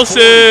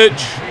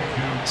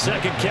 Dulcich.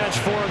 Second catch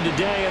for him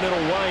today, and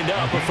it'll wind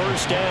up a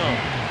first down.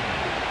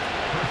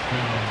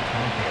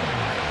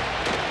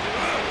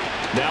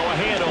 Now a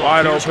handoff.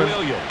 Wide Here's open.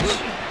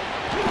 Williams.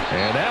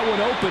 And that one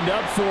opened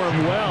up for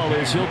him well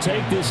as he'll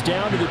take this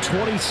down to the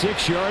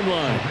 26-yard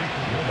line.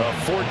 A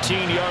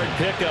 14-yard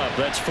pickup.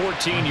 That's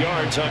 14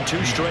 yards on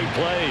 2 straight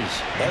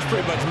plays. That's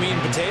pretty much meat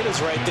and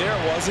potatoes right there,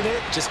 wasn't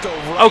it? Just go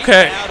right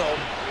at them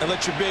and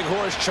let your big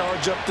horse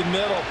charge up the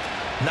middle.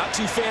 Not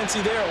too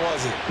fancy there,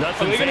 was it?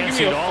 Nothing Are they going to give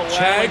me fancy a at all.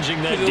 flag?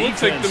 Challenging that It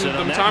looks like defense.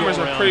 them timers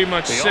are pretty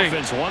much the synced.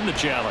 offense won the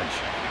challenge.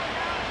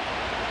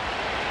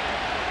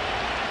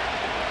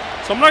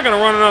 So I'm not going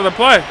to run another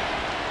play.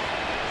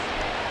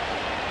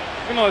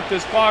 I'm going to let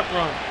this clock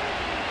run.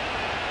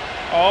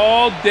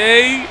 All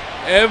day,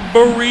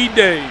 every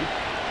day.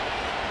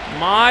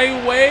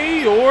 My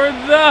way or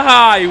the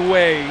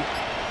highway.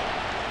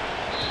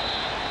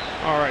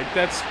 All right,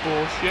 that's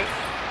bullshit.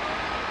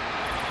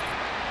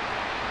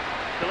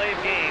 Delay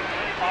of game.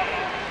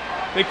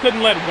 They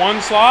couldn't let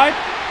one slide?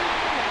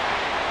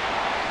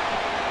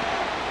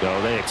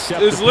 No, they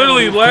accept It's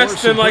literally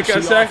less than like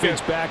a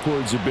second.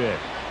 Backwards a bit.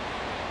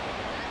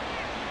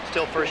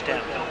 Still first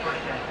down.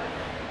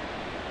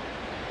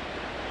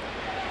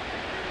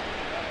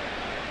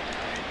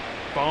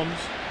 Bums.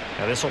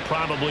 Now this will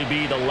probably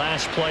be the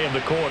last play of the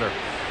quarter.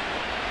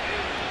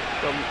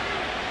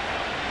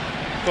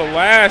 The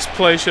last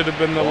play should have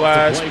been the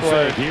last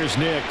play. Here's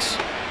Nix.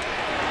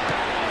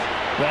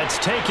 That's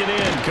taken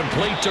in,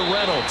 complete to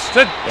Reynolds. Is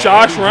that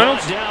Josh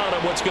Reynolds? Down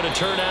on what's going to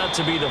turn out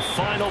to be the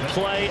final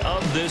play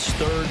of this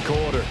 3rd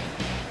quarter.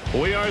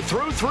 We are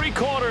through 3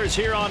 quarters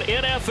here on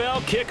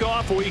NFL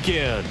Kickoff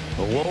Weekend.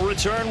 We'll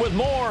return with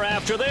more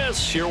after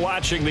this. You're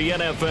watching the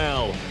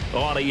NFL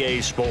on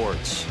EA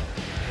Sports.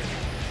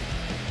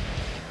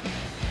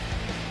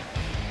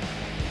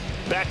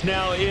 Back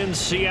now in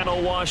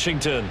Seattle,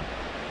 Washington.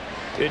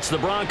 It's the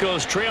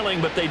Broncos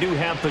trailing, but they do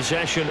have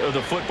possession of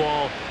the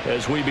football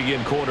as we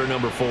begin quarter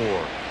number 4.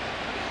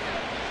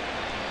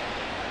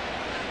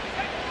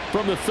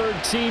 From the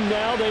 3rd team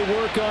now, they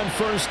work on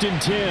 1st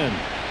and 10.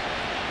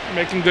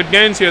 Making good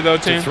gains here, though,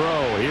 team. To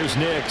throw. Here's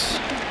Nix.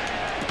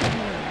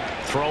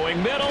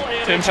 Throwing middle.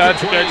 And Tim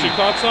Patrick actually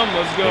caught some.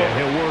 Let's go. Yeah,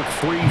 he'll work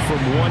free from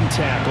 1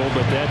 tackle,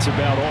 but that's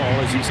about all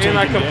as he's taken And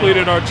I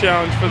completed down. our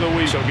challenge for the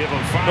week. So give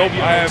him 5 Nope,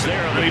 I yards haven't.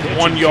 there. I need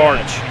 1 yard.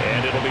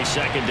 And it'll be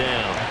 2nd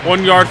down.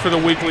 1 yard for the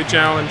weekly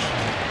challenge.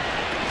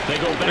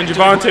 And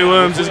Javonte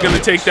Williams is going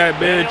to take that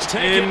bitch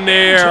in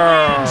there.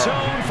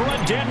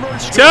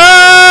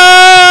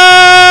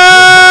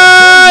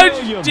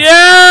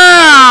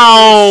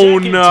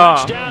 Touchdown!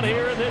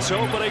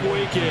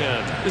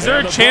 Is there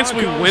a chance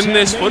we win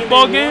this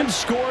football game?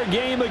 Score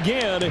game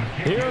again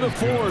here in the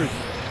 4th.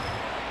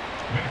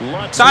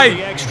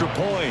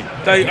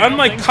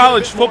 Unlike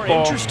college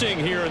football, Interesting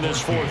here in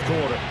this 4th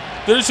quarter.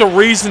 there's a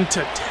reason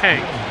to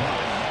tank.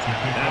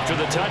 After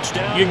the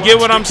touchdown, You get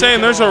what I'm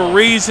saying? There's a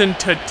reason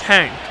to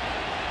tank.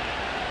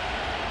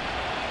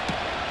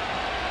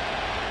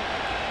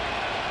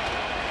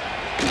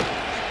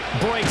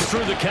 Breaks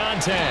through the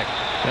contact.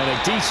 And a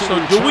decent So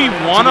do we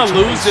want to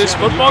lose this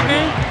football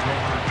game?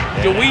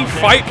 Do we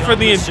fight for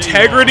the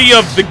integrity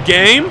of the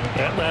game?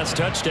 That last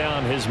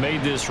touchdown has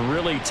made this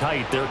really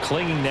tight. They're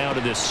clinging now to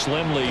this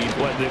slim lead.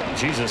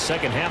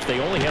 Second half,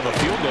 they only have a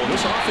field goal.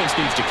 This offense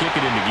needs to kick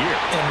it into gear.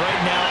 And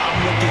right now, I'm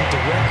looking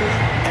directly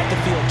at the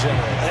field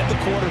general, at the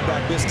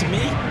quarterback Because to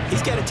me,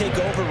 he's got to take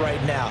over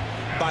right now.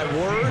 By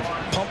word,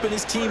 pumping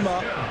his team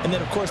up, and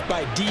then, of course,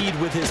 by deed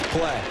with his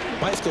play.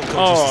 My school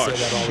coach used to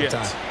say that all the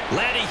time.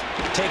 Letty,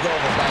 take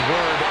over by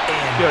word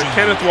and deed.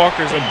 Kenneth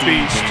Walker's a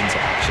beast.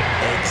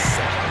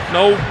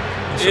 No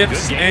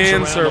ifs,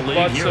 ands, or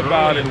buts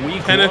about it.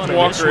 Kenneth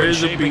Walker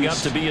is a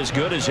beast. To be as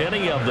good as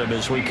any of them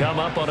as we come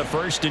up on a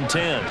 1st and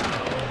 10.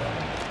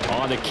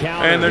 On the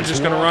counter, and they're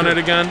just going to run it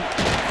again.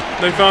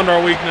 They found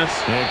our weakness.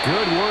 Yeah,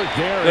 good work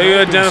there. They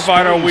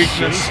identified our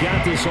weakness. He's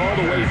got this all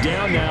the way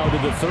down now to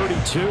the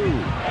 32.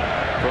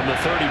 From the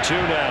 32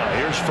 now,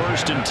 here's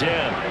 1st and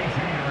 10.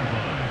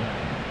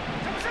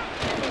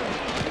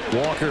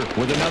 Walker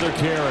with another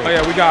carry. Oh,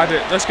 yeah, we got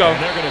it. Let's go.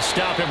 And they're going to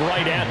stop him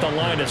right at the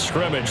line of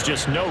scrimmage.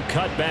 Just no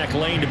cutback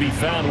lane to be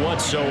found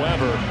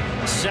whatsoever.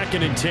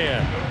 2nd and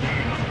 10.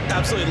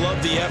 Absolutely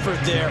love the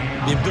effort there.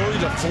 The ability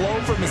to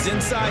flow from his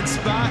inside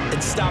spot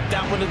and stop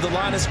that one at the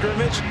line of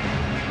scrimmage.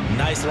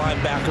 Nice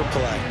linebacker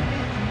play.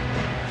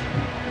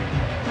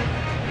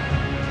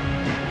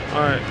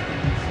 All right.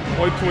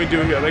 What can we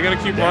do here? Are they going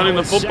to keep running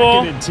the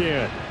football? 2nd and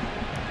 10.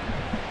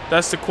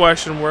 That's the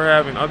question we're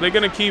having. Are they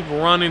going to keep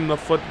running the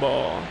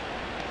football?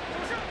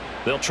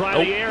 They'll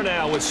try the air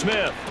now with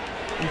Smith.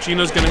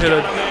 Gino's going to hit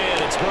a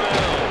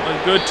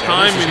good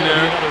timing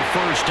there.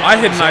 I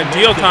hit an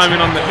ideal timing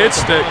on the hit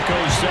stick.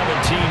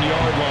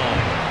 17-yard line.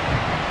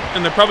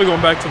 And they're probably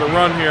going back to the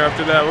run here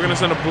after that. We're going to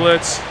send a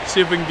blitz,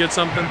 see if we can get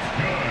something.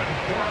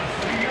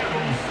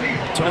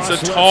 It's a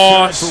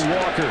toss.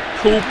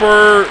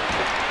 Cooper.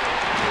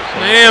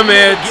 Damn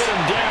it.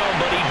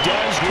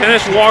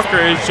 Kenneth Walker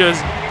is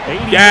just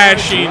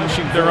gashing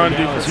the run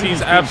defense.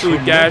 He's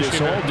absolutely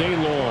gashing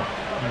it.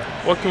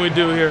 What can we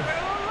do here?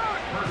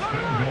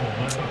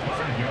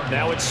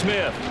 Now it's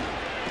Smith.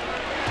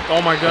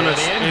 Oh my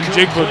goodness. And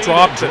Jigba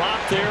dropped it.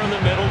 There in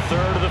the middle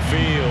third of the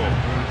field.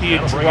 He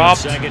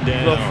dropped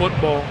the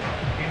football.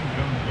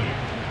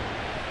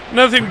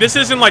 Another thing, this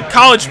isn't like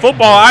college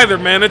football either,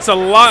 man. It's a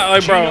lot,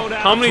 like, bro.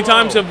 How many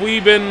times have we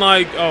been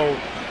like, oh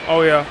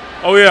yeah.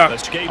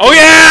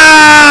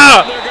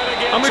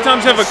 How many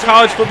times have a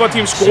college football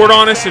team scored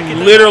on us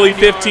in literally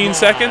 15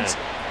 seconds?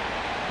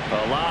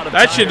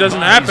 That shit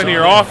doesn't happen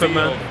here often,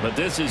 man. But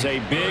this is a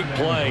big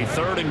play,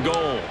 3rd and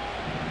goal.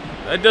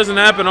 That doesn't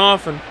happen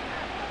often.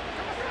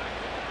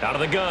 Out of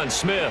the gun,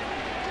 Smith.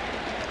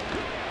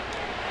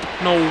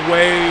 No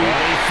way.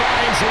 He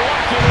finds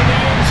Walker in the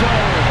end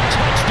zone.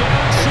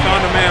 Touchdown. They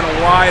found a man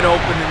wide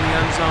open in the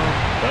end zone.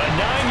 A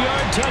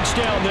 9-yard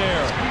touchdown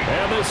there.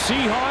 And the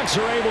Seahawks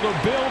are able to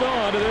build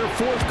on to their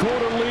 4th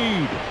quarter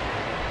lead.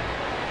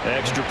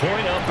 Extra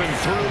point up and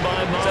through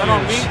by Myers. Is that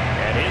on me?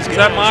 Is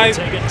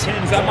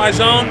that my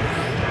zone?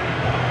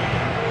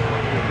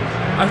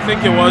 I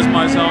think it was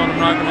my zone, I'm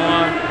not going to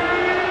lie.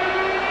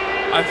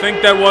 I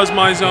think that was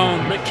my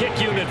zone. The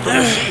kick unit for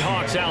the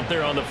Seahawks out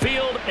there on the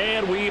field,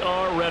 and we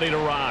are ready to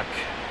rock.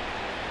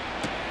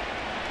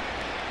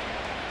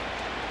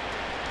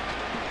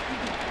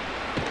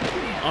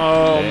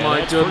 Oh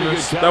my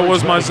goodness, that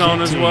was my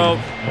zone as well.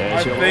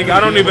 I think, I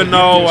don't even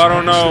know, I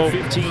don't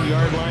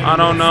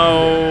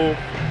know.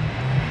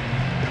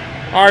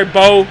 All right,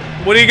 Bo,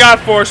 what do you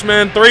got for us,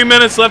 man? 3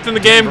 minutes left in the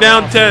game,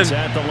 down 10.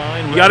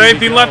 You got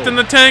anything left in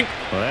the tank?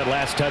 Well, that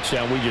last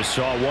touchdown we just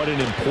saw, what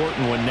an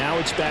important one. Now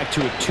it's back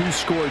to a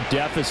 2-score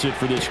deficit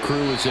for this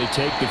crew as they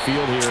take the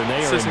field here, and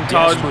they are in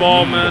college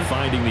ball, man.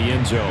 Finding the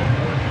end zone.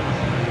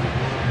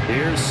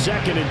 Here's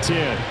 2nd and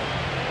 10.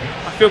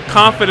 I feel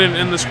confident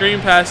in the screen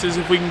passes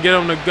if we can get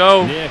them to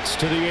go. Knicks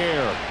to the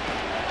air.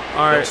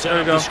 All right, there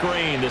we go.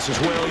 Screen. This is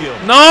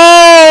Williams.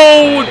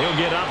 No!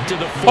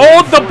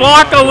 Hold the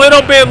block a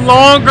little bit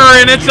longer,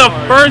 and it's a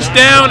 1st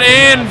down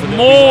and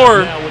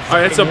more. All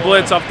right, it's a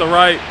blitz off the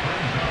right.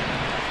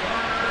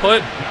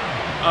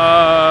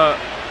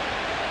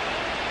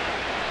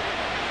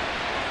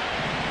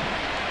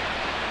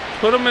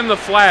 Put him in the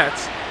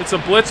flats. It's a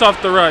blitz off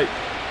the right.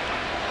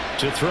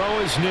 To throw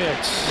is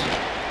Knicks.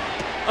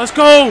 Let's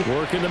go.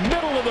 Work in the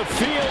middle of the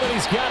field, and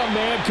he's got a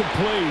man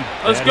complete.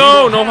 Let's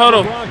go. No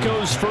huddle.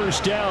 Broncos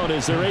 1st down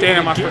as they're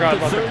able to get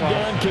the 3rd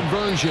down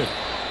conversion.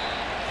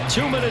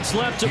 2 minutes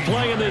left to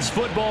play in this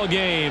football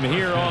game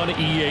here on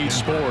EA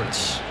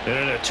Sports. And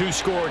in a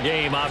 2-score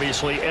game,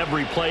 obviously,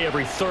 every play,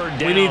 every 3rd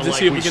down. We need to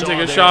see if we can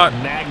take a shot.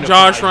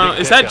 Josh Reynolds.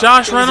 Is that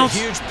Josh Reynolds?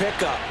 It was a huge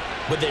pickup.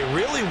 What they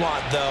really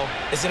want, though,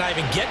 is to not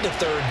even get to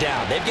 3rd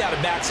down. They've got to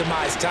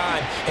maximize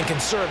time and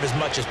conserve as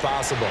much as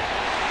possible.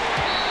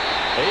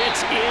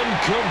 It's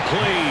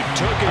incomplete.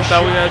 I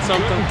thought we had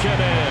something.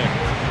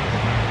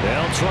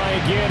 They'll try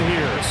again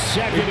here.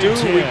 2nd and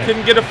 10. We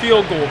couldn't get a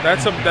field goal.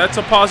 That's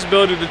a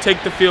possibility to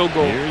take the field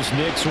goal. Here's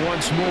Knicks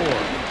once more.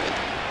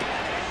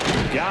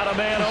 Got a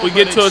man if we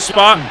get to a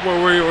spot where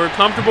we're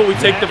comfortable, we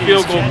take the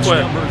field goal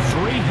quick. Number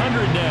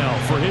 300 now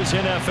for his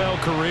NFL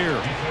career.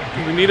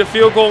 We need a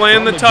field goal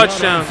and the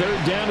touchdown.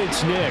 3rd down,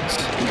 it's Knicks.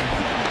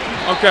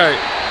 Okay,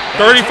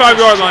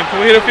 35-yard line. Can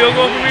we hit a field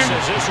goal from here?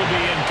 This will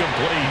be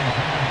incomplete.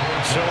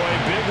 So a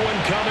big one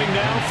coming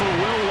now for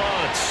Will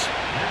Lutz.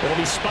 It'll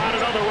be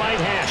spotted on the right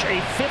hash. A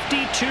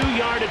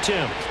 52-yard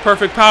attempt.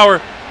 Perfect power.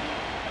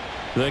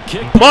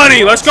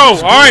 Money, let's go.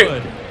 All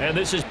right. And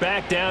this is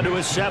back down to a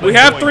 7-point We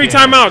have 3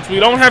 timeouts. We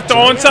don't have to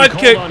onside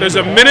kick. There's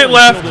a minute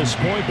left.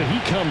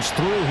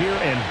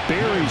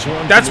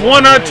 That's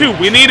 1 or 2.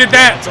 We needed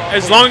that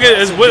as long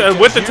as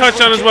with the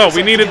touchdown as well.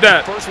 We needed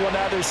that.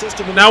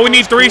 Now we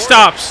need 3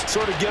 stops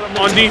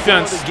on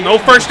defense. No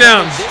first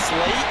downs.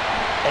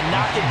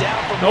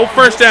 No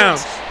first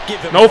downs.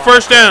 No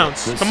first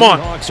downs. Come on.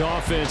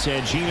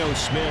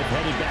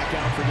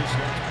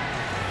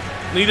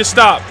 Need to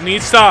stop.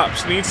 Need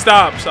stops. Need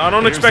stops. I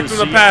don't expect them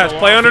to pass.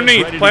 Play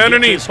underneath. Play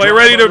underneath. Play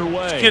ready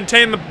to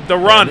contain the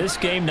run. This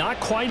game not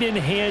quite in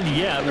hand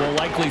yet. We'll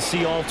likely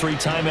see all 3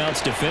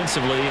 timeouts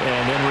defensively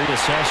and then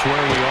reassess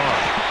where we are.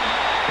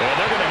 And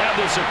they're going to have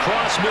this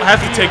across midfield. I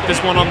have to take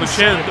this one on the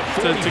chin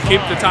to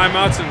keep the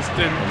timeouts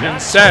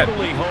and set. Not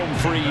totally home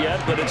free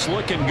yet, but it's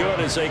looking good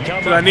as they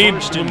come. I need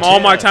all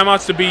my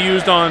timeouts to be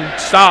used on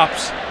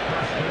stops.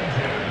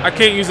 I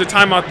can't use a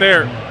timeout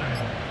there.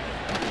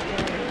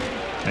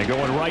 And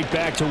going right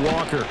back to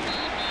Walker.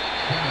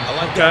 I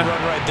like that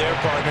run right there,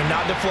 partner.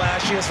 Not the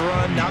flashiest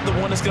run, not the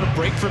one that's going to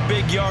break for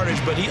big yardage,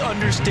 but he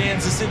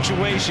understands the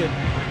situation,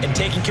 and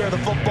taking care of the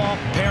football,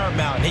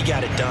 paramount, and he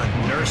got it done.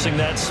 Nursing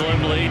that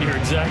slim lead, you're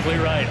exactly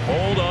right.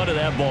 Hold on to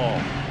that ball.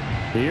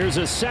 Here's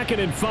a 2nd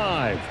and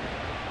 5.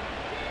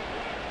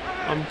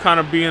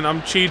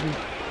 I'm cheating.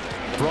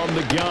 From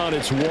the gun,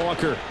 it's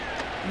Walker.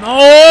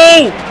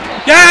 No!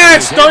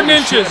 Yes! 3rd and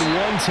inches.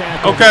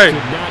 Okay.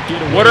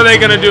 What are they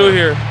going to do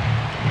here?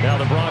 Now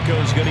the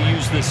Broncos going to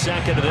use the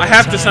 2nd of the I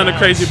have to send a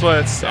crazy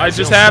blitz. I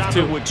just have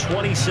to. With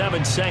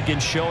 27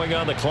 seconds showing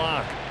on the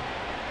clock.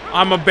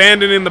 I'm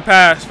abandoning the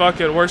pass. Fuck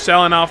it. We're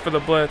selling out for the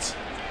blitz.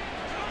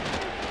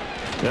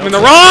 In the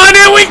run,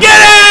 and we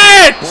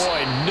get it!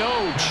 Boy,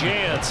 no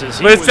chance as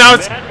he Blitz was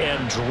out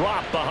and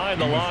dropped behind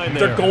the line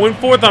there. They're going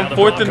for it on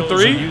 4th and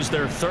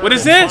 3? What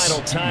is this?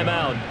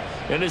 Timeout.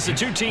 And as the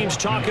 2 teams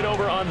talk it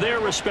over on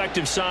their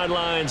respective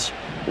sidelines,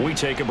 we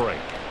take a break.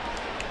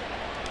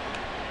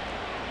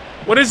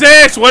 What is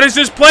this? What is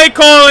this play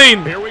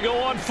calling? Here we go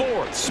on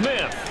 4th.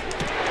 Smith.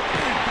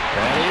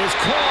 That is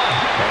caught.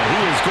 And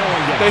he is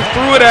going down. They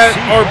threw it at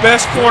our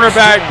best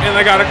cornerback, and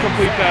they got a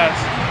complete pass.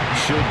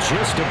 Should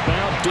just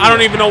about I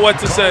don't even know what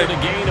to say.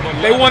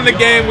 They won the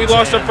game. We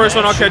lost our first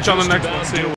one. I'll catch you on the next one. See you.